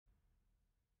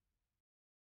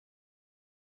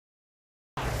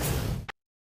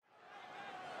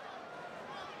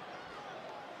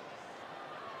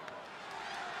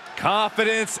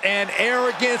Confidence and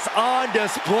arrogance on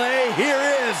display. Here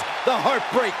is the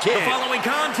Heartbreak Kid. The following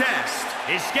contest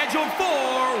is scheduled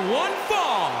for one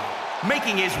fall.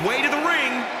 Making his way to the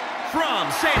ring from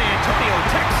San Antonio,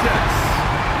 Texas.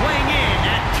 Weighing in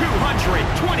at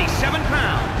 227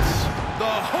 pounds.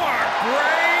 The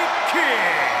Heartbreak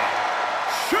Kid.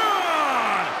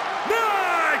 Shawn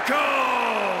Michaels.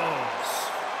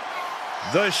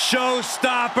 The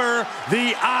showstopper,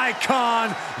 the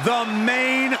icon, the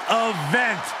main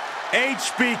event.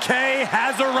 HBK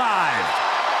has arrived.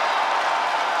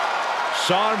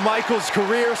 Shawn Michaels'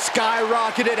 career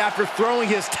skyrocketed after throwing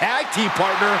his tag team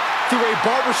partner through a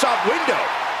barbershop window.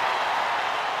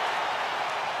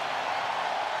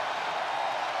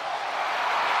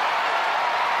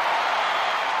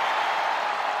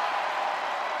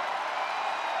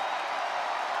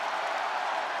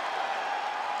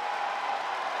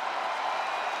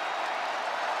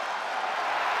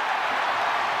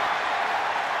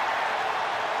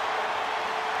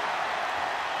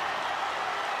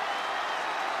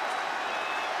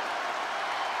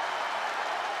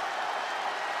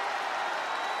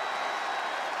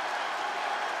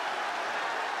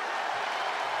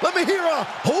 Let me hear a,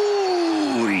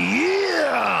 oh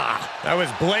yeah! That was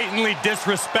blatantly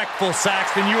disrespectful,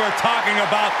 Saxton. You are talking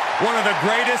about one of the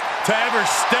greatest to ever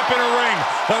step in a ring.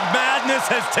 The madness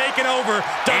has taken over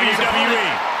WWE.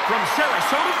 From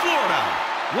Sarasota, Florida,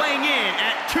 weighing in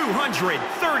at 239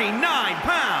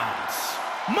 pounds,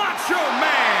 Macho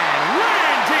Man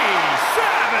Randy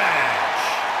Savage.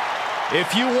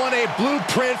 If you want a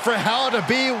blueprint for how to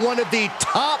be one of the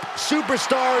top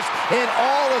superstars in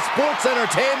all of sports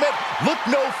entertainment, look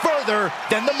no further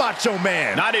than the Macho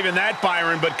Man. Not even that,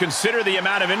 Byron, but consider the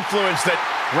amount of influence that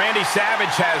Randy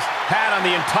Savage has had on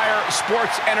the entire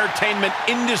sports entertainment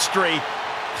industry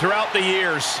throughout the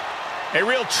years. A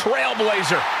real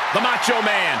trailblazer, the Macho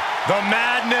Man. The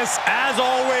madness, as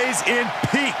always, in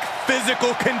peak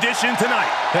physical condition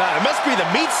tonight. It must be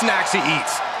the meat snacks he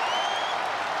eats.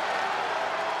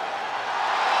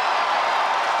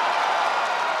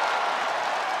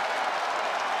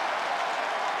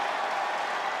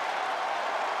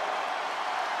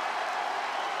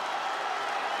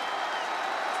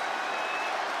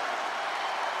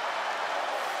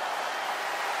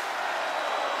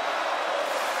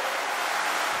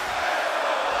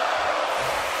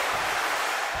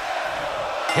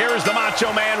 Here's the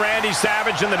Macho Man, Randy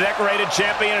Savage, and the decorated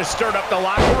champion has stirred up the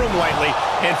locker room lately.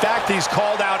 In fact, he's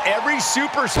called out every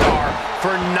superstar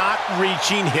for not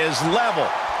reaching his level.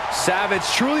 Savage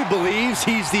truly believes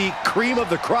he's the cream of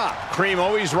the crop. Cream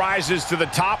always rises to the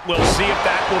top. We'll see if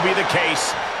that will be the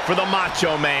case for the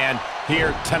Macho Man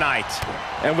here tonight.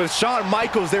 And with Shawn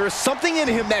Michaels, there is something in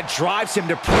him that drives him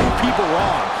to prove people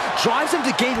wrong. Drives him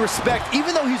to gain respect,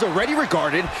 even though he's already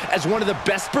regarded as one of the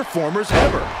best performers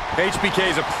ever.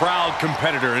 HBK is a proud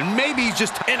competitor, and maybe he's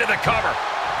just into the cover.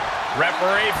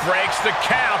 Referee breaks the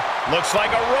count. Looks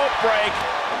like a rope break.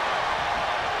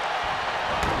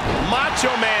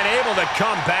 Macho Man able to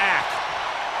come back.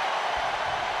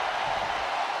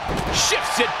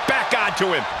 Shifts it back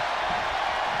onto him.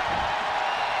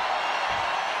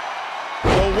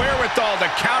 The wherewithal to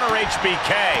counter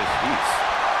HBK. Jeez.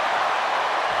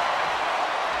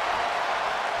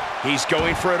 He's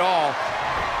going for it all.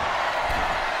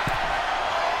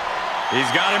 He's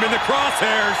got him in the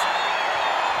crosshairs.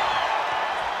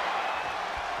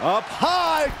 Up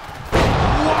high.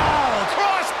 Wow,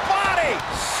 cross body.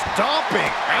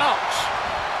 Stomping, ouch.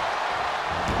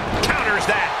 Counters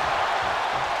that.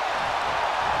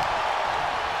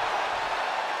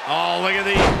 Oh, look at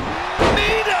the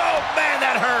Nito. Man,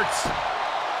 that hurts.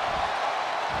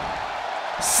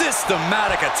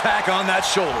 Systematic attack on that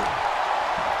shoulder.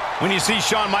 When you see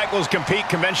Shawn Michaels compete,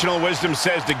 conventional wisdom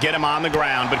says to get him on the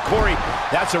ground. But, Corey,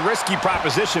 that's a risky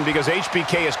proposition because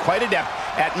HBK is quite adept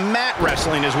at mat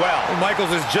wrestling as well.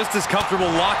 Michaels is just as comfortable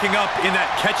locking up in that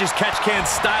catch-as-catch-can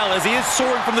style as he is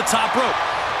soaring from the top rope.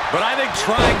 But I think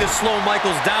trying to slow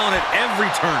Michaels down at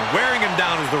every turn, wearing him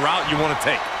down, is the route you want to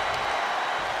take.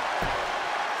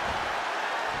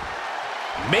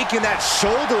 Making that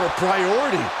shoulder a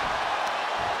priority.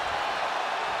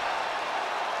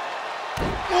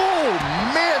 Oh,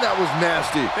 man, that was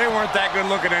nasty. They weren't that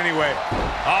good looking anyway.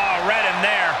 Oh, read him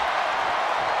there.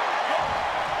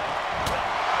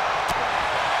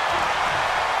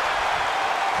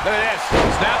 Look at this.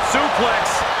 Snap suplex.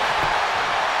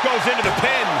 Goes into the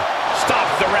pin.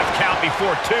 Stops the ref count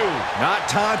before 2. Not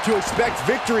time to expect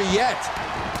victory yet.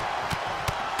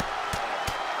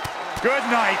 Good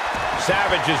night.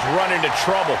 Savage is run into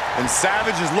trouble. And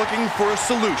Savage is looking for a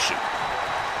solution.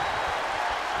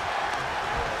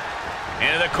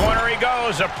 Into the corner he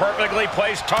goes, a perfectly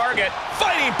placed target.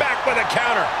 Fighting back with a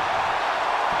counter.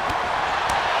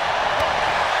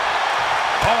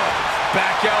 Oh,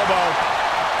 back elbow.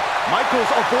 Michaels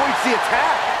avoids the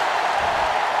attack.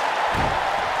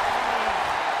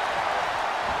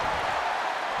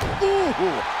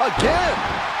 Ooh, again.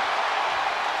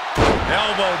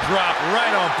 Elbow drop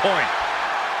right on point.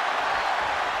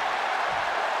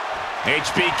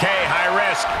 HBK, high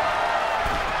risk.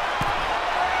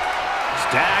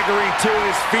 Staggering to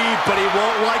his feet, but he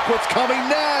won't like what's coming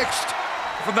next.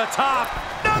 From the top.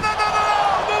 No, no, no, no,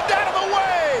 no! Moved out of the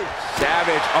way!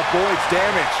 Savage avoids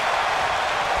damage.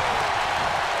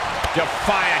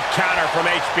 Defiant counter from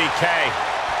HBK.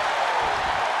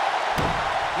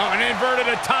 Oh, an inverted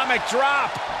atomic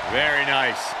drop. Very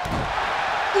nice.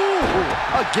 Ooh,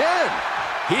 again.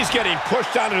 He's getting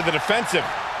pushed onto the defensive.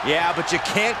 Yeah, but you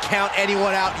can't count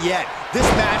anyone out yet. This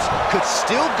match could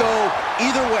still go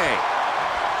either way.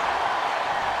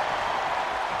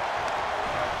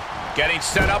 Getting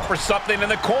set up for something in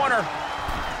the corner.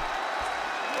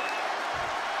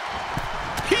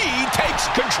 He takes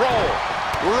control.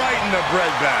 Right in the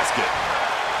breadbasket.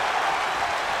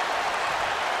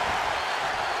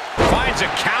 Finds a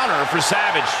counter for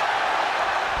Savage.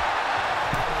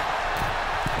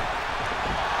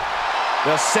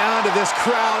 The sound of this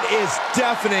crowd is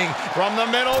deafening. From the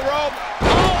middle rope.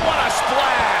 Oh, what a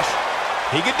splash.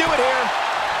 He could do it here.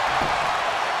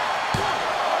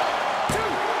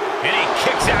 And he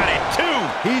kicks out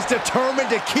at 2. He's determined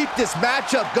to keep this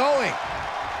matchup going.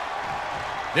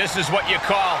 This is what you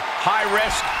call high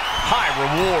risk, high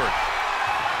reward.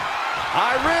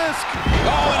 High risk.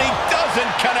 Oh, and he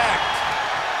doesn't connect.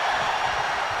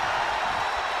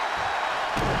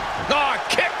 Oh,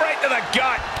 kick right to the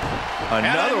gut.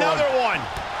 Another one.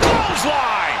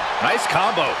 Clothesline. Nice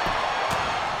combo.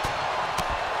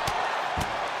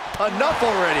 Enough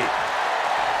already.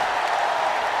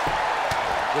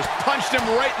 Just punched him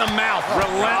right in the mouth.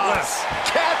 Relentless.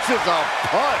 Catches a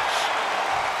punch.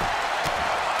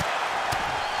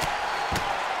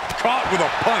 Caught with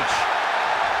a punch.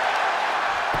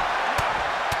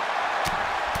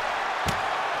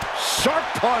 Sharp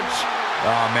punch.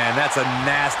 Oh, man, that's a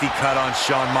nasty cut on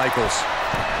Shawn Michaels.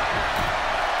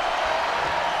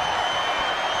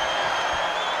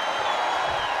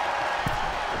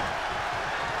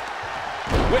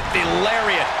 With the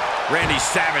lariat. Randy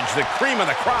Savage, the cream of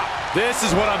the crop. This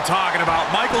is what I'm talking about.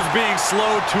 Michaels being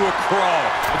slowed to a crawl.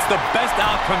 It's the best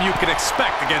outcome you can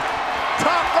expect against...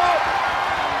 Top rope.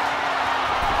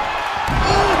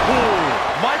 Ooh,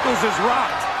 Michaels is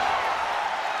rocked.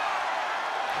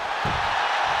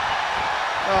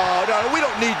 Oh, no, we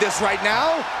don't need this right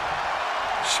now.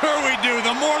 Sure we do.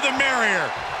 The more the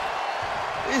merrier.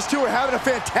 These two are having a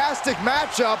fantastic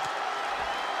matchup.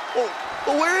 Oh,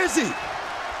 well, where is he?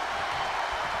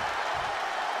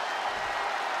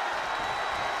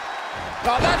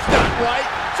 Oh, that's not right.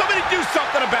 Somebody do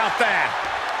something about that.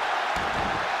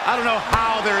 I don't know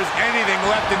how there is anything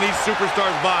left in these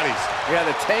superstars' bodies. Yeah,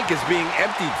 the tank is being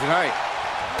emptied tonight.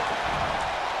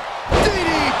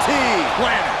 DDT!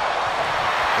 Planet.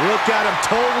 Look at him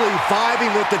totally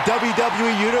vibing with the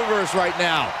WWE Universe right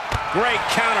now. Great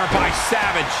counter by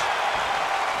Savage.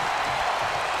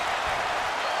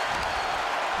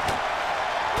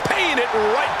 Paying it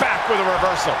right back with a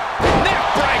reversal. Neck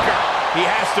breaker. He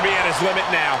has to be at his limit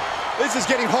now. This is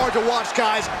getting hard to watch,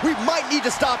 guys. We might need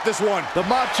to stop this one. The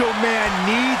Macho Man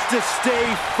needs to stay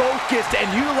focused and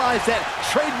utilize that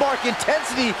trademark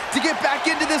intensity to get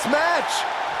back into this match.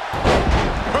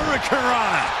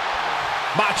 Hurricanrana.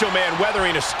 Macho Man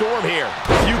weathering a storm here.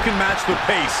 You can match the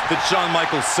pace that Shawn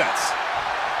Michaels sets.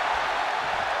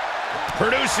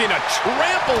 Producing a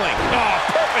trampling. Oh,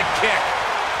 perfect kick.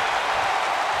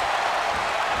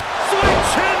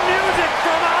 Switch-in music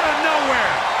from out of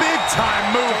nowhere. Big-time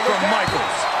move from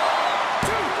Michaels.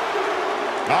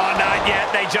 Oh, not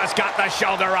yet. They just got the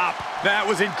shoulder up. That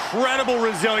was incredible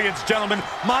resilience, gentlemen.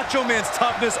 Macho Man's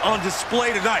toughness on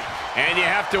display tonight. And you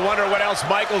have to wonder what else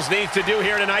Michaels needs to do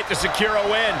here tonight to secure a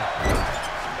win.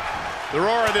 The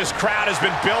roar of this crowd has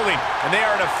been building, and they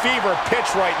are at a fever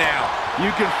pitch right now.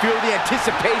 You can feel the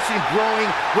anticipation growing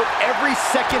with every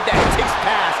second that ticks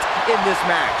past in this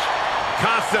match.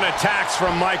 Constant attacks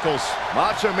from Michaels.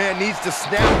 Macho Man needs to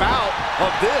snap out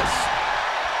of this.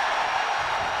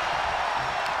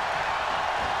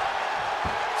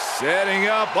 Setting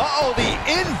up, uh-oh, the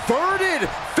inverted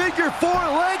figure 4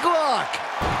 leg lock.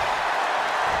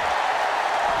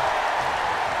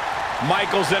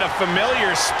 Michaels in a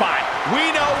familiar spot. We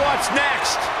know what's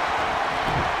next.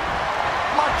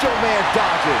 Macho Man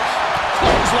dodges.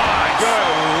 Clothesline. Good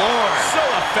Lord. So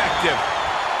effective.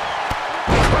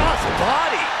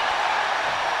 body.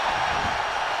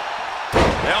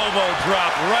 Elbow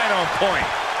drop right on point.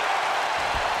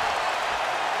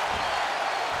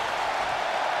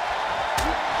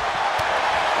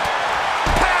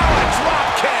 Power drop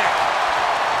kick.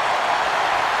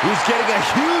 He's getting a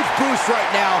huge boost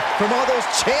right now from all those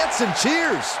chants and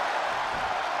cheers.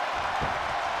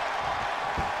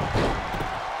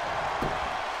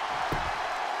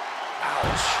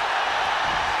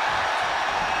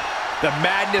 The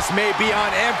madness may be on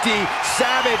empty.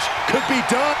 Savage could be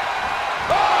done.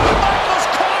 Oh, Michael's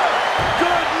corner.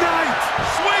 Good night.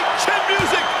 Sweet chin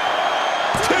music.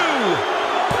 2.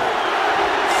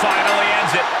 Finally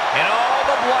ends it. And all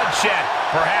the bloodshed.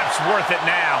 Perhaps worth it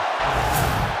now.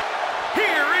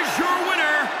 Here is your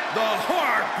winner, the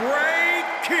Heartbreak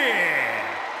Kid,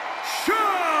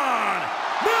 Shawn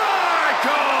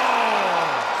Michaels.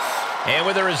 And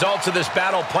with the results of this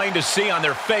battle plain to see on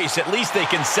their face, at least they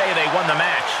can say they won the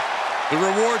match. The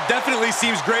reward definitely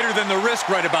seems greater than the risk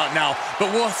right about now,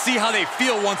 but we'll see how they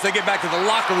feel once they get back to the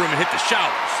locker room and hit the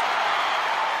showers.